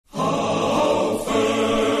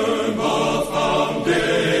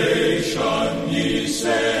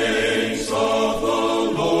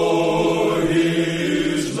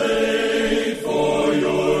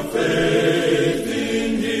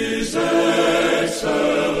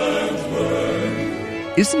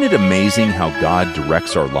Isn't it amazing how God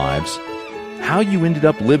directs our lives? How you ended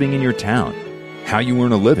up living in your town, how you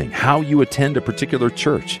earn a living, how you attend a particular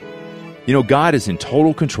church. You know, God is in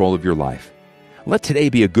total control of your life. Let today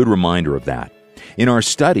be a good reminder of that. In our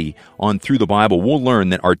study on Through the Bible, we'll learn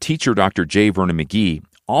that our teacher, Dr. J. Vernon McGee,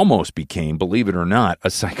 almost became, believe it or not,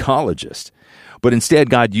 a psychologist. But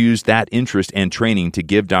instead, God used that interest and training to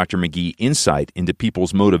give Dr. McGee insight into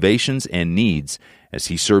people's motivations and needs as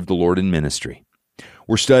he served the Lord in ministry.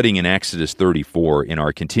 We're studying in Exodus 34 in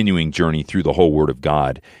our continuing journey through the whole Word of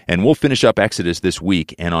God, and we'll finish up Exodus this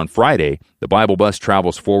week, and on Friday, the Bible bus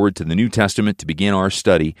travels forward to the New Testament to begin our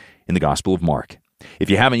study in the Gospel of Mark. If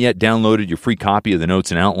you haven't yet downloaded your free copy of the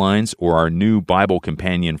Notes and Outlines or our new Bible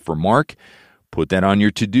Companion for Mark, put that on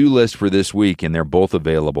your to-do list for this week, and they're both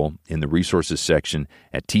available in the resources section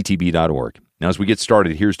at ttb.org. Now, as we get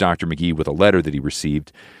started, here's Dr. McGee with a letter that he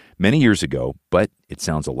received many years ago, but it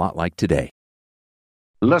sounds a lot like today.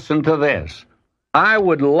 Listen to this. I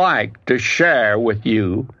would like to share with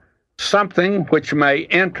you something which may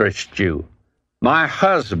interest you. My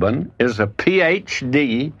husband is a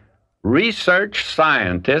Ph.D. research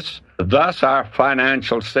scientist, thus our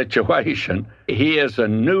financial situation. He is a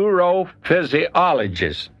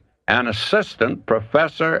neurophysiologist, an assistant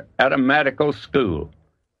professor at a medical school.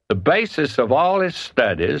 The basis of all his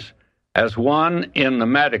studies, as one in the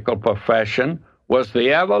medical profession, was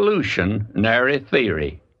the evolutionary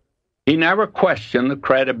theory. He never questioned the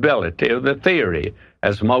credibility of the theory,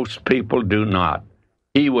 as most people do not.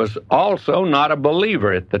 He was also not a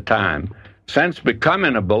believer at the time. Since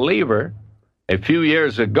becoming a believer a few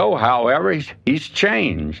years ago, however, he's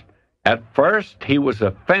changed. At first, he was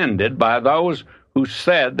offended by those who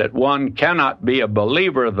said that one cannot be a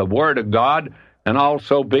believer of the Word of God and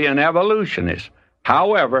also be an evolutionist.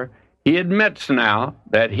 However, he admits now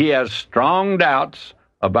that he has strong doubts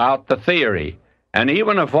about the theory and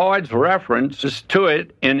even avoids references to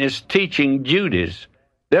it in his teaching duties.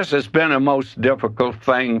 This has been a most difficult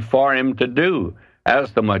thing for him to do,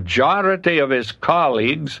 as the majority of his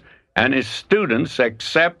colleagues and his students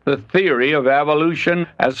accept the theory of evolution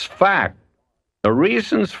as fact. The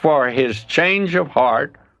reasons for his change of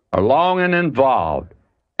heart are long and involved,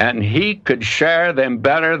 and he could share them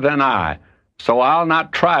better than I, so I'll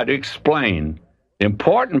not try to explain. The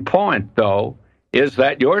important point, though, is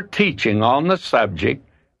that your teaching on the subject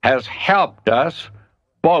has helped us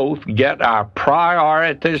both get our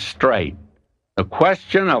priorities straight. The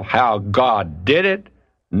question of how God did it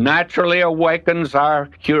naturally awakens our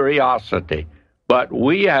curiosity, but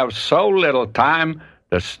we have so little time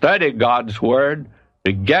to study God's Word,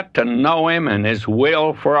 to get to know Him and His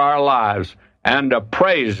will for our lives, and to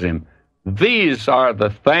praise Him. These are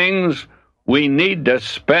the things we need to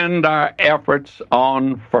spend our efforts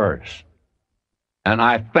on first. And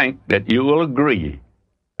I think that you will agree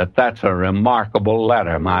that that's a remarkable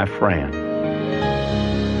letter, my friend.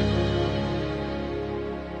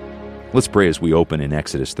 Let's pray as we open in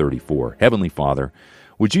Exodus 34. Heavenly Father,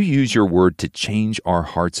 would you use your word to change our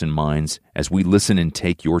hearts and minds as we listen and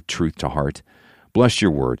take your truth to heart? Bless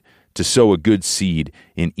your word to sow a good seed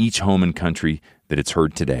in each home and country that it's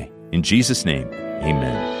heard today. In Jesus' name,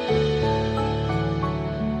 amen.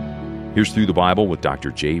 Here's Through the Bible with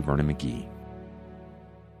Dr. J. Vernon McGee.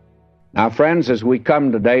 Now, friends, as we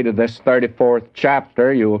come today to this 34th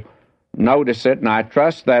chapter, you'll notice it, and I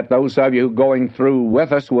trust that those of you going through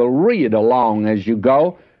with us will read along as you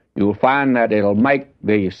go. You'll find that it'll make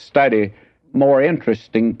the study more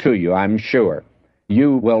interesting to you, I'm sure.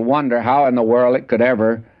 You will wonder how in the world it could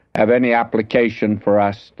ever have any application for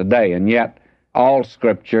us today, and yet all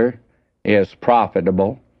Scripture is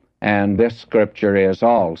profitable, and this Scripture is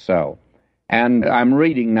also. And I'm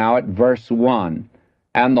reading now at verse 1.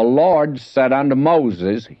 And the Lord said unto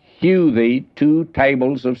Moses, Hew thee 2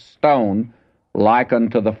 tables of stone like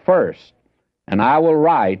unto the first, and I will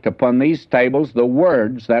write upon these tables the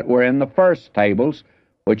words that were in the first tables,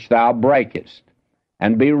 which thou breakest.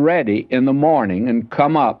 And be ready in the morning, and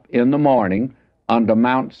come up in the morning unto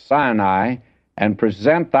Mount Sinai, and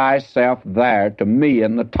present thyself there to me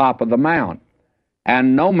in the top of the mount.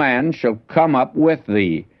 And no man shall come up with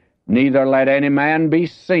thee, neither let any man be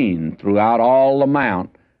seen throughout all the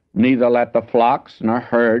mount, neither let the flocks nor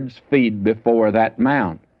herds feed before that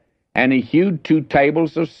mount. And he hewed 2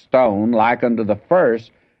 tables of stone like unto the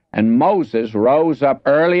first, and Moses rose up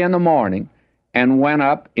early in the morning, and went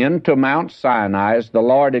up into Mount Sinai as the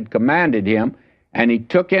Lord had commanded him, and he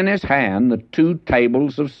took in his hand the 2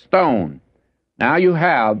 tables of stone. Now you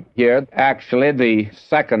have here actually the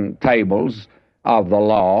 2nd tables of the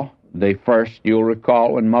law. The first, you'll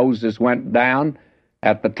recall, when Moses went down,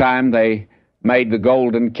 at the time they made the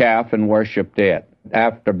golden calf and worshipped it.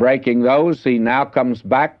 After breaking those, he now comes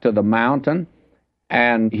back to the mountain,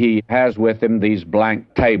 and he has with him these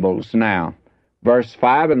blank tables now. Verse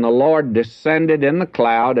 5, and the Lord descended in the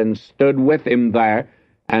cloud and stood with him there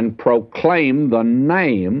and proclaimed the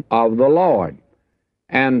name of the Lord.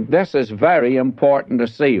 And this is very important to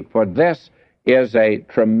see, for this is a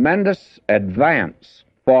tremendous advance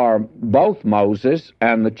for both Moses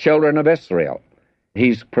and the children of Israel.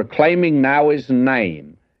 He's proclaiming now his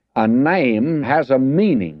name. A name has a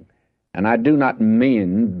meaning, and I do not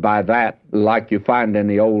mean by that, like you find in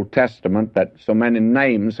the Old Testament, that so many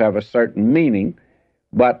names have a certain meaning,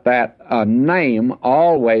 but that a name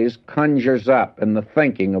always conjures up in the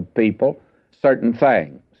thinking of people certain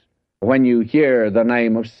things. When you hear the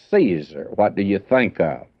name of Caesar, what do you think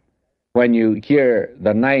of? When you hear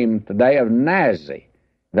the name today of Nazi,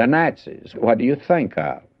 the Nazis, what do you think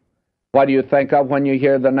of? What do you think of when you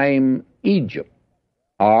hear the name Egypt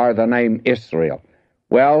or the name Israel?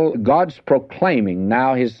 Well, God's proclaiming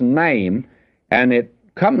now his name, and it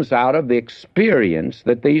comes out of the experience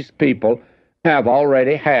that these people have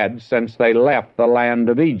already had since they left the land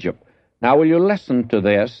of Egypt. Now, will you listen to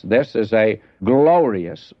this? This is a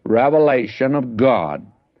glorious revelation of God.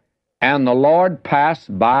 And the Lord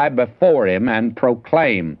passed by before him and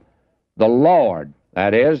proclaimed, the Lord,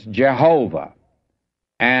 that is, Jehovah.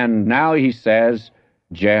 And now he says,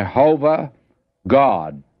 Jehovah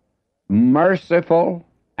God, merciful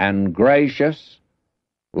and gracious,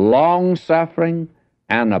 long-suffering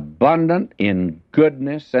and abundant in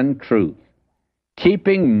goodness and truth,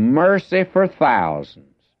 keeping mercy for thousands,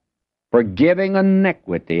 forgiving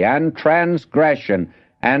iniquity and transgression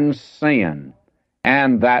and sin,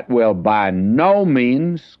 and that will by no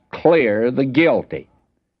means clear the guilty.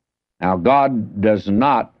 Now, God does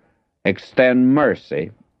not extend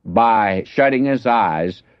mercy by shutting his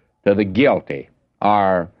eyes to the guilty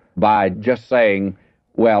or by just saying,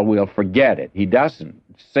 well, we'll forget it. He doesn't.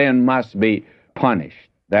 Sin must be punished.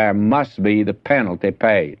 There must be the penalty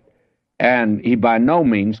paid. And he by no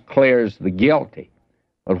means clears the guilty.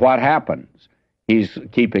 But what happens? He's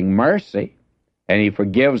keeping mercy, and he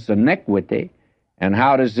forgives iniquity. And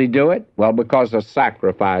how does he do it? Well, because a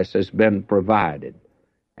sacrifice has been provided.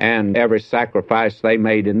 And every sacrifice they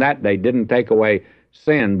made in that day didn't take away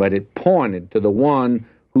sin, but it pointed to the one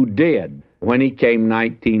who did when he came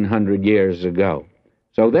 1900 years ago.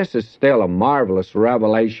 So this is still a marvelous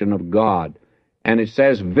revelation of God. And it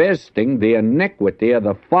says, visiting the iniquity of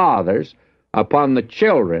the fathers upon the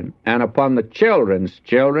children, and upon the children's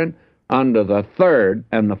children, unto the third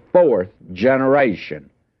and the fourth generation.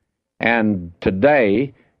 And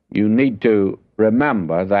today, you need to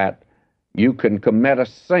remember that you can commit a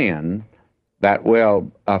sin that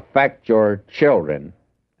will affect your children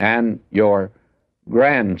and your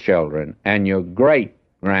grandchildren and your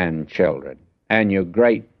great-grandchildren and your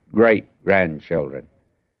great-great-grandchildren.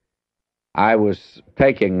 I was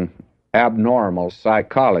taking abnormal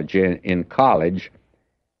psychology in college,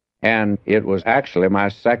 and it was actually my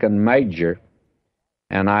second major,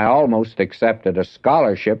 and I almost accepted a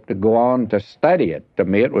scholarship to go on to study it. To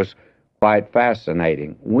me, it was quite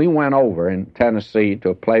fascinating. We went over in Tennessee to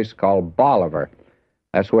a place called Bolivar.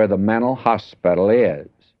 That's where the mental hospital is.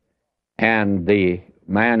 And the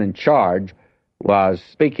man in charge was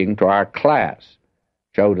speaking to our class,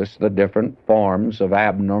 showed us the different forms of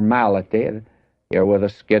abnormality. Here were the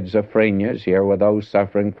schizophrenias, here were those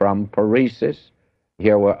suffering from paresis,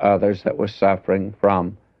 here were others that were suffering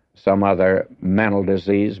from some other mental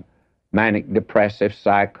disease, manic depressive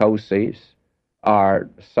psychosis, or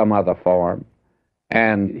some other form.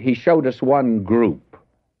 And he showed us one group,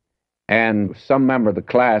 and some member of the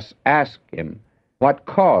class asked him what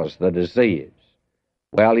caused the disease.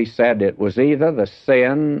 Well, he said it was either the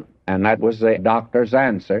sin, and that was the doctor's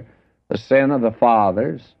answer, the sin of the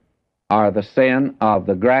fathers or the sin of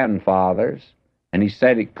the grandfathers, and he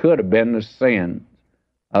said it could have been the sin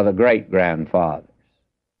of the great-grandfathers.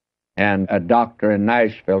 And a doctor in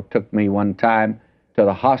Nashville took me one time to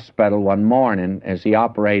the hospital one morning as he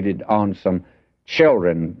operated on some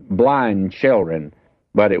children, blind children,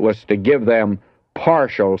 but it was to give them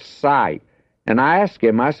partial sight. And I asked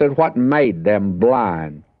him, I said, what made them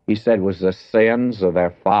blind? He said it was the sins of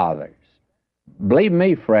their fathers. Believe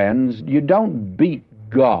me, friends, you don't beat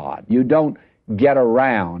God. You don't get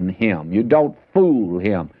around him. You don't fool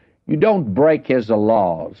him. You don't break his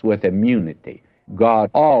laws with immunity.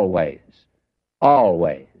 God always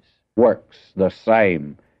works the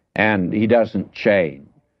same, and he doesn't change.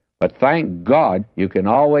 But thank God, you can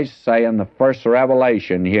always say in the first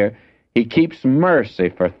revelation here, he keeps mercy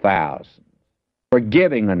for thousands,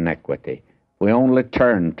 forgiving iniquity. We only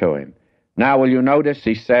turn to him. Now, will you notice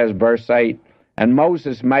he says, verse 8, And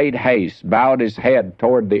Moses made haste, bowed his head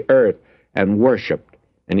toward the earth, and worshipped.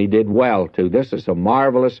 And he did well, too. This is a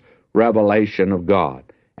marvelous revelation of God.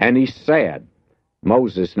 And he said,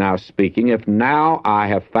 Moses now speaking, if now I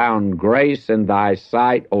have found grace in thy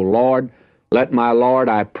sight, O Lord, let my Lord,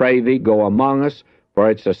 I pray thee, go among us, for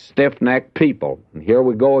it's a stiff-necked people. And here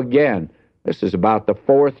we go again. This is about the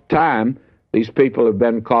fourth time these people have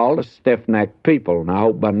been called a stiff-necked people. And I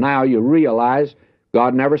hope by now you realize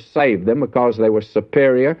God never saved them because they were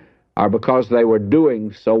superior or because they were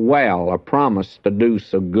doing so well or promised to do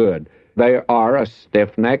so good. They are a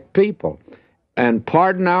stiff-necked people. And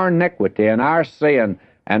pardon our iniquity and our sin,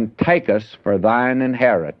 and take us for thine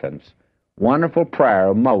inheritance. Wonderful prayer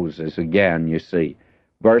of Moses again, you see.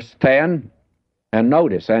 Verse 10, and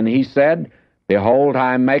notice, and he said, behold,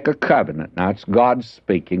 I make a covenant. Now it's God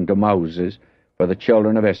speaking to Moses for the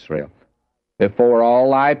children of Israel. Before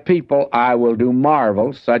all thy people I will do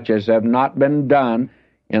marvels such as have not been done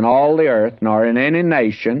in all the earth, nor in any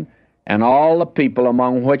nation, and all the people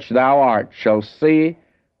among which thou art shall see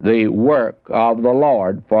the work of the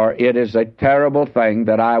Lord, for it is a terrible thing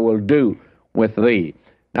that I will do with thee.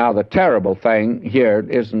 Now, the terrible thing here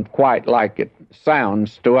isn't quite like it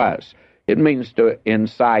sounds to us. It means to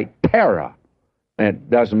incite terror. It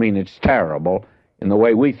doesn't mean it's terrible in the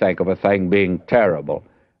way we think of a thing being terrible.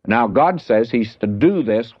 Now, God says he's to do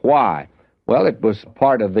this. Why? Well, it was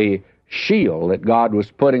part of the shield that God was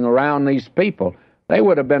putting around these people. They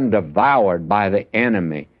would have been devoured by the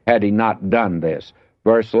enemy had he not done this.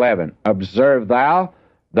 Verse 11, observe thou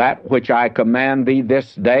that which I command thee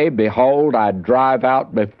this day. Behold, I drive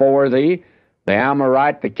out before thee the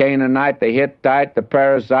Amorite, the Canaanite, the Hittite, the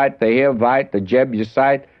Perizzite, the Hivite, the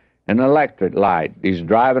Jebusite, and the Electrite. He's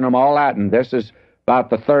driving them all out, and this is about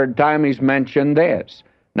the third time he's mentioned this.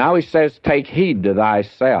 Now he says, take heed to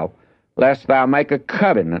thyself, lest thou make a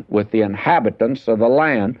covenant with the inhabitants of the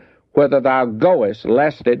land whither thou goest,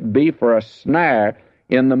 lest it be for a snare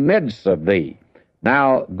in the midst of thee.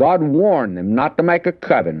 Now, God warned them not to make a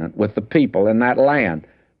covenant with the people in that land.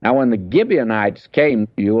 Now, when the Gibeonites came,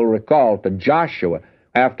 you will recall, to Joshua,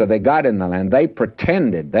 after they got in the land, they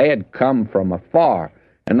pretended they had come from afar,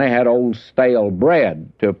 and they had old stale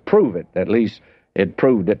bread to prove it. At least it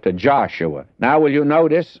proved it to Joshua. Now, will you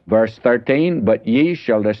notice, verse 13, but ye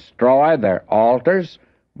shall destroy their altars,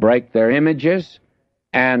 break their images,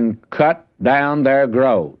 and cut down their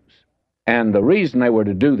groves. And the reason they were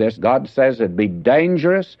to do this, God says it'd be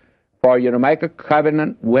dangerous for you to make a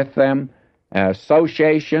covenant with them.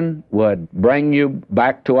 Association would bring you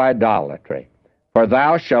back to idolatry. For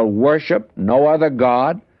thou shalt worship no other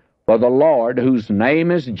God, for the Lord, whose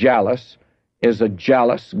name is jealous, is a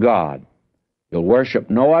jealous God. You'll worship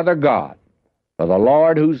no other God, for the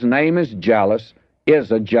Lord, whose name is jealous,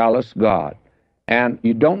 is a jealous God. And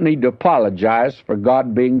you don't need to apologize for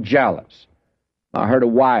God being jealous. I heard a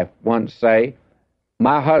wife once say,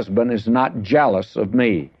 my husband is not jealous of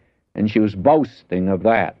me, and she was boasting of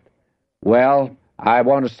that. Well, I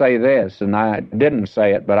want to say this, and I didn't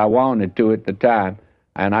say it, but I wanted to at the time,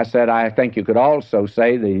 and I said, I think you could also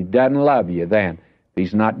say that he doesn't love you then, if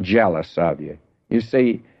he's not jealous of you. You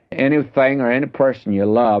see, anything or any person you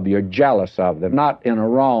love, you're jealous of them, not in a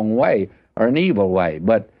wrong way or an evil way,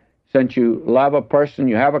 but since you love a person,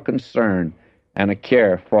 you have a concern and a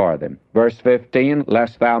care for them. Verse 15,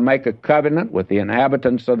 lest thou make a covenant with the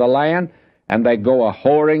inhabitants of the land, and they go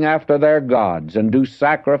a-whoring after their gods, and do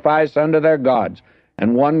sacrifice unto their gods.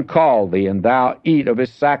 And one call thee, and thou eat of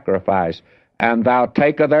his sacrifice, and thou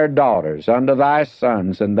take of their daughters unto thy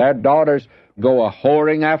sons, and their daughters go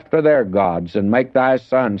a-whoring after their gods, and make thy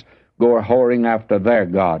sons go a-whoring after their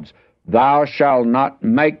gods. Thou shalt not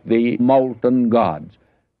make thee molten gods.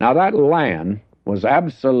 Now that land was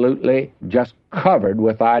absolutely just covered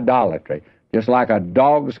with idolatry, just like a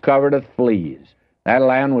dog's covered with fleas. That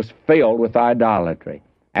land was filled with idolatry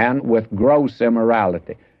and with gross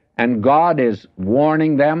immorality. And God is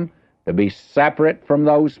warning them to be separate from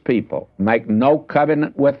those people, make no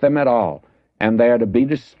covenant with them at all, and they are to be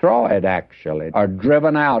destroyed, actually, or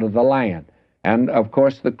driven out of the land. And, of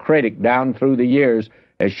course, the critic down through the years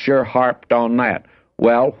has sure harped on that.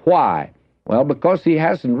 Well, why? Well, because he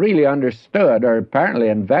hasn't really understood or apparently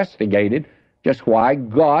investigated just why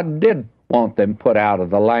God did want them put out of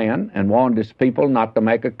the land and wanted his people not to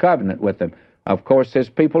make a covenant with them. Of course, his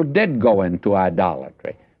people did go into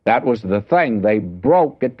idolatry. That was the thing. They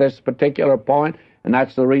broke at this particular point, and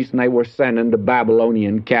that's the reason they were sent into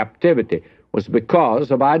Babylonian captivity, was because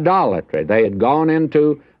of idolatry. They had gone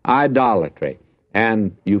into idolatry.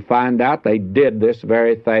 And you find out they did this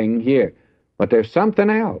very thing here. But there's something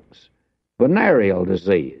else. Venereal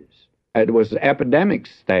disease. It was epidemic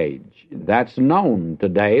stage. That's known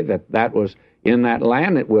today that was in that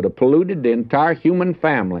land. It would have polluted the entire human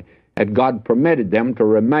family had God permitted them to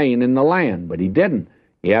remain in the land, but he didn't.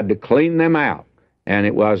 He had to clean them out, and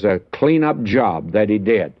it was a clean-up job that he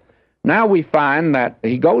did. Now we find that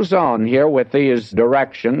he goes on here with these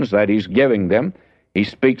directions that he's giving them. He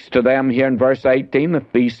speaks to them here in verse 18, the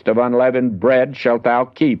feast of unleavened bread shalt thou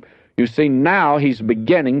keep. You see, now he's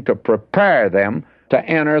beginning to prepare them to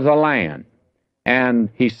enter the land. And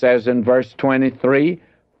he says in verse 23,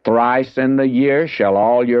 thrice in the year shall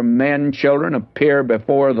all your men, children, appear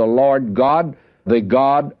before the Lord God, the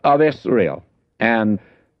God of Israel. And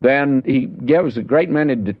then he gives a great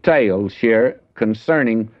many details here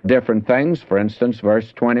concerning different things. For instance,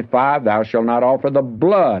 verse 25, thou shalt not offer the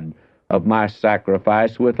blood of my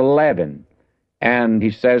sacrifice with leaven. And he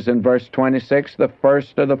says in verse 26, the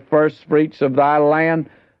first of the first fruits of thy land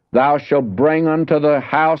thou shalt bring unto the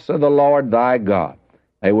house of the Lord thy God.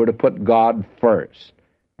 They were to put God first.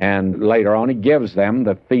 And later on he gives them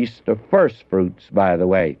the feast of first fruits, by the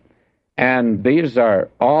way. And these are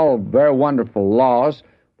all very wonderful laws,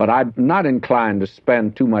 but I'm not inclined to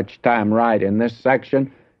spend too much time right in this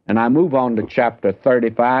section. And I move on to chapter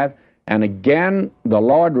 35. And again, the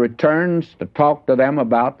Lord returns to talk to them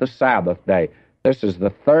about the Sabbath day. This is the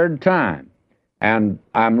third time. And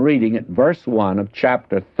I'm reading at verse 1 of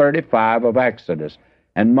chapter 35 of Exodus.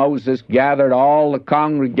 And Moses gathered all the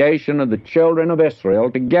congregation of the children of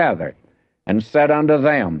Israel together, and said unto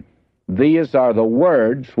them, these are the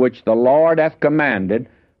words which the Lord hath commanded,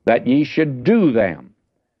 that ye should do them.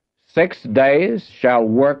 6 days shall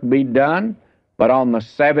work be done, but on the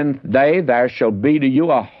 7th day there shall be to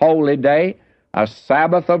you a holy day, a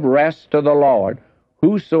Sabbath of rest to the Lord.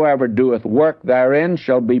 Whosoever doeth work therein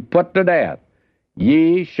shall be put to death.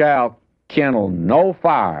 Ye shall kindle no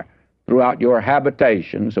fire throughout your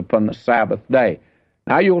habitations upon the Sabbath day.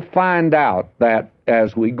 Now you'll find out that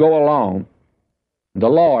as we go along, the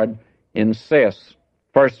Lord insists,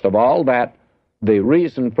 first of all, that the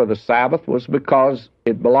reason for the Sabbath was because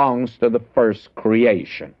it belongs to the first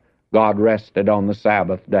creation. God rested on the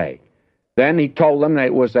Sabbath day. Then he told them that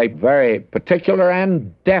it was a very particular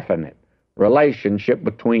and definite relationship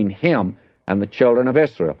between him and the children of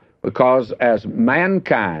Israel, because as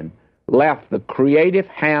mankind left the creative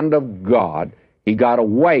hand of God, he got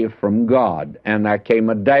away from God, and there came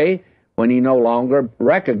a day when he no longer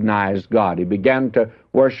recognized God. He began to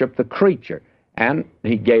worship the creature, and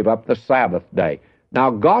he gave up the Sabbath day. Now,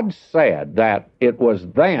 God said that it was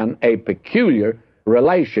then a peculiar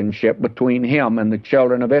relationship between him and the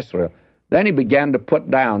children of Israel. Then he began to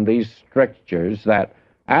put down these strictures that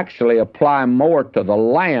actually apply more to the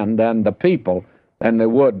land and the people than they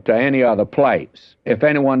would to any other place. If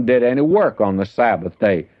anyone did any work on the Sabbath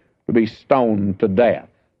day, to be stoned to death.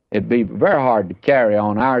 It'd be very hard to carry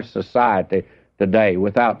on our society today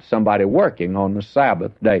without somebody working on the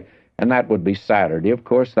Sabbath day, and that would be Saturday. Of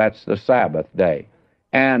course, that's the Sabbath day.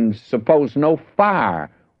 And suppose no fire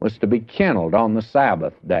was to be kindled on the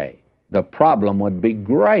Sabbath day. The problem would be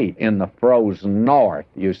great in the frozen north,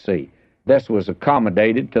 you see. This was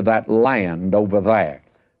accommodated to that land over there.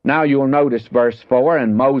 Now you'll notice verse 4,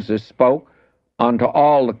 and Moses spoke unto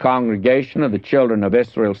all the congregation of the children of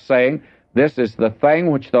Israel, saying, this is the thing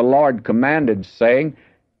which the Lord commanded, saying,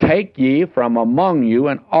 take ye from among you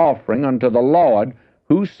an offering unto the Lord.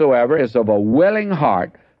 Whosoever is of a willing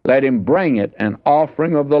heart, let him bring it, an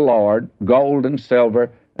offering of the Lord, gold and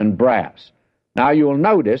silver and brass. Now you'll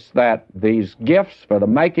notice that these gifts for the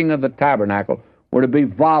making of the tabernacle were to be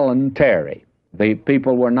voluntary. The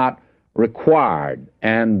people were not required,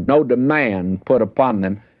 and no demand put upon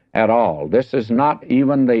them at all. This is not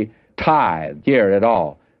even the tithe here at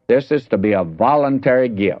all. This is to be a voluntary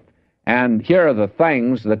gift. And here are the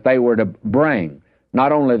things that they were to bring.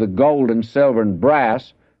 Not only the gold and silver and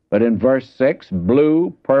brass, but in verse 6,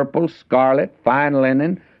 blue, purple, scarlet, fine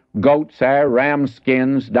linen, goat's hair, ram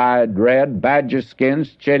skins dyed red, badger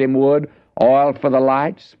skins, chittim wood, oil for the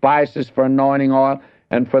light, spices for anointing oil,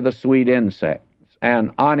 and for the sweet insects,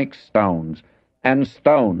 and onyx stones, and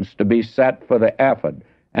stones to be set for the ephod,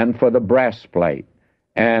 and for the breastplate.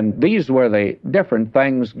 And these were the different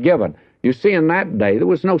things given. You see, in that day, there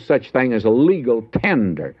was no such thing as a legal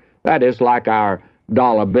tender. That is like our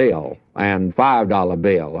dollar bill and $5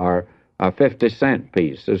 bill or a 50-cent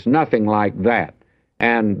piece. There's nothing like that.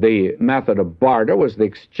 And the method of barter was the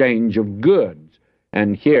exchange of goods.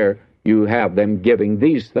 And here you have them giving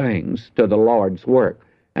these things to the Lord's work.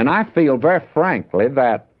 And I feel very frankly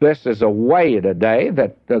that this is a way today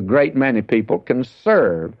that a great many people can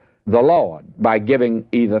serve the Lord by giving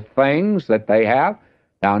either things that they have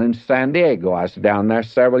down in San Diego. I was down there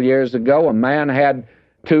several years ago. A man had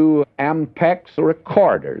 2 Ampex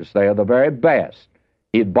recorders. They are the very best.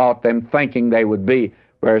 He'd bought them thinking they would be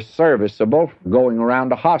very serviceable going around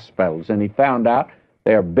to hospitals, and he found out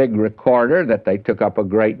they're a big recorder, that they took up a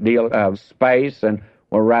great deal of space and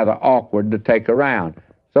were rather awkward to take around.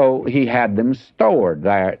 So he had them stored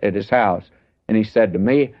there at his house. And he said to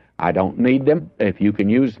me, I don't need them. If you can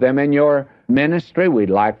use them in your ministry, we'd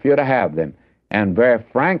like for you to have them. And very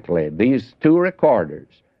frankly, these 2 recorders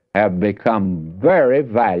have become very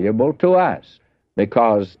valuable to us,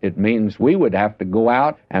 because it means we would have to go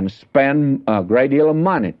out and spend a great deal of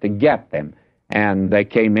money to get them. And they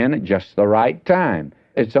came in at just the right time.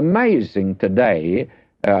 It's amazing today.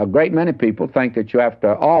 A great many people think that you have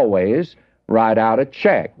to always write out a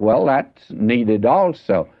check. Well, that's needed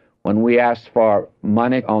also. When we ask for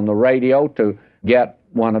money on the radio to get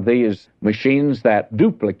one of these machines that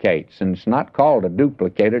duplicates, and it's not called a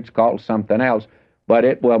duplicator, it's called something else, but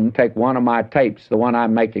it will take one of my tapes, the one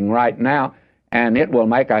I'm making right now, and it will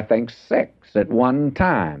make, I think, 6 at one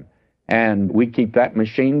time. And we keep that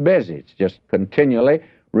machine busy. It's just continually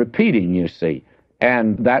repeating, you see.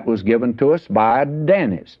 And that was given to us by a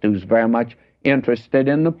dentist who's very much interested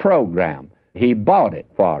in the program. He bought it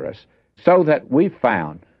for us, so that we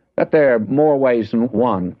found that there are more ways than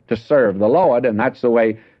one to serve the Lord, and that's the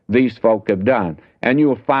way these folk have done. And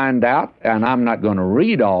you'll find out, and I'm not going to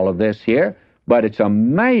read all of this here, but it's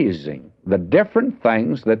amazing the different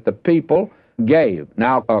things that the people gave.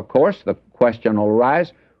 Now, of course, the question will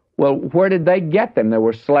arise, well, where did they get them? There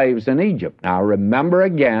were slaves in Egypt. Now, remember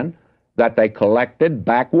again that they collected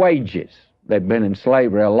back wages. They'd been in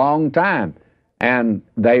slavery a long time, and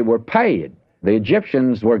they were paid. The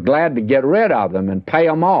Egyptians were glad to get rid of them and pay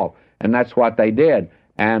them off, and that's what they did.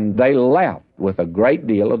 And they left with a great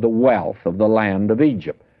deal of the wealth of the land of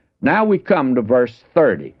Egypt. Now we come to verse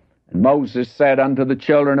 30. And Moses said unto the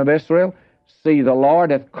children of Israel, See, the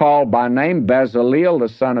Lord hath called by name Bezaleel, the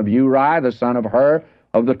son of Uri, the son of Hur,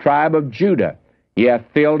 of the tribe of Judah. He hath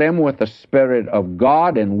filled him with the Spirit of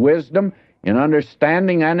God in wisdom, in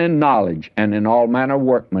understanding, and in knowledge, and in all manner of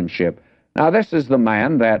workmanship. Now, this is the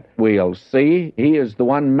man that we'll see. He is the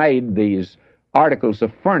one made these articles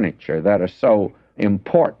of furniture that are so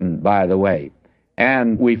important, by the way.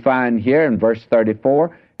 And we find here in verse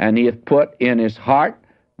 34, And he hath put in his heart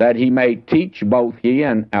that he may teach both he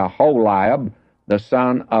and Aholiab, the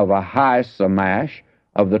son of Ahisamach,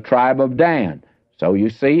 of the tribe of Dan. So you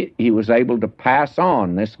see, he was able to pass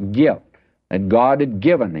on this gift that God had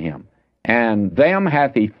given him. And them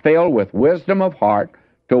hath he filled with wisdom of heart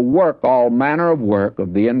to work all manner of work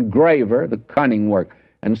of the engraver, the cunning work.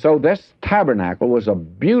 And so this tabernacle was a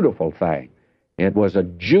beautiful thing. It was a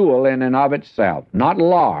jewel in and of itself, not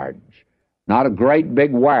large, not a great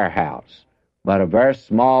big warehouse, but a very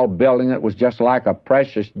small building that was just like a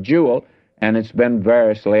precious jewel, and it's been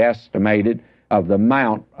variously estimated of the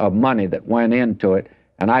amount of money that went into it,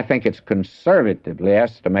 and I think it's conservatively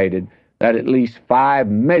estimated that at least $5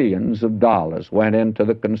 million went into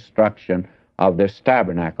the construction of this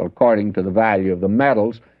tabernacle, according to the value of the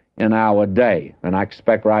metals in our day. And I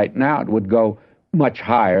expect right now it would go much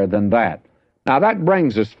higher than that. Now that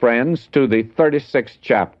brings us, friends, to the 36th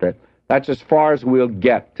chapter. That's as far as we'll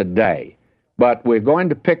get today. But we're going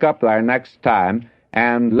to pick up there next time,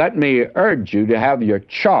 and let me urge you to have your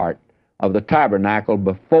chart of the tabernacle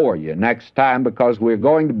before you next time, because we're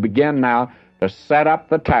going to begin now to set up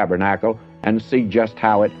the tabernacle and see just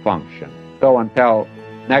how it functions. So until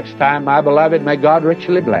next time, my beloved, may God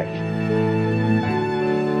richly bless you.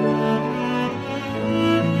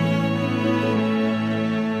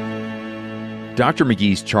 Dr.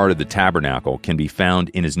 McGee's chart of the tabernacle can be found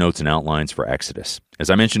in his notes and outlines for Exodus. As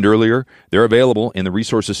I mentioned earlier, they're available in the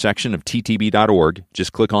resources section of ttb.org.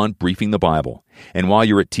 Just click on Briefing the Bible. And while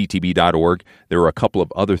you're at ttb.org, there are a couple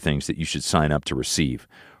of other things that you should sign up to receive.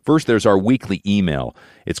 First, there's our weekly email.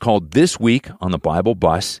 It's called This Week on the Bible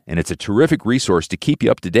Bus, and it's a terrific resource to keep you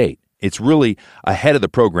up to date. It's really ahead of the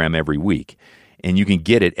program every week. And you can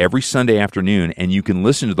get it every Sunday afternoon, and you can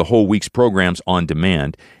listen to the whole week's programs on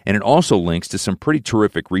demand, and it also links to some pretty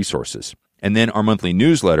terrific resources. And then our monthly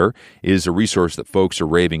newsletter is a resource that folks are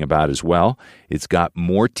raving about as well. It's got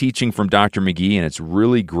more teaching from Dr. McGee, and it's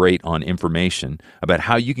really great on information about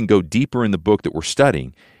how you can go deeper in the book that we're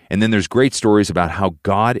studying. And then there's great stories about how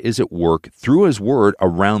God is at work through His Word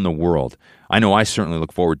around the world. I know I certainly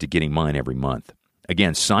look forward to getting mine every month.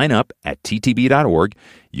 Again, sign up at ttb.org.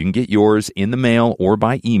 You can get yours in the mail or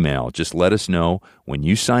by email. Just let us know when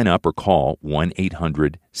you sign up or call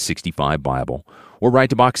 1-800-65-BIBLE or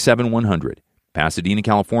write to Box 7100, Pasadena,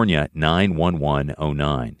 California,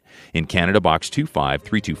 91109. In Canada, Box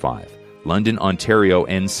 25325. London, Ontario,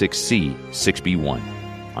 N6C, 6B1.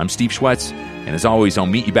 I'm Steve Shwetz, and as always, I'll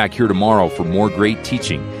meet you back here tomorrow for more great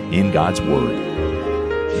teaching in God's Word.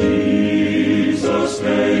 Jesus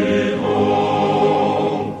made it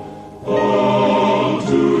home, all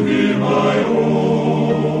to Him I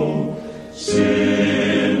owe.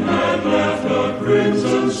 Sin had left a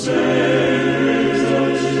crimson stain,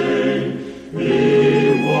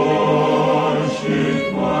 He washed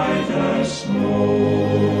it white as snow.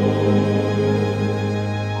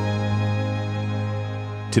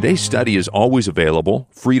 Today's study is always available,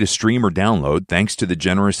 free to stream or download, thanks to the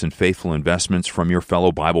generous and faithful investments from your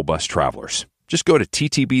fellow Bible Bus travelers. Just go to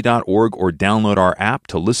ttb.org or download our app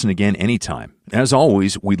to listen again anytime. As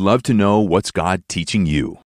always, we'd love to know what's God teaching you.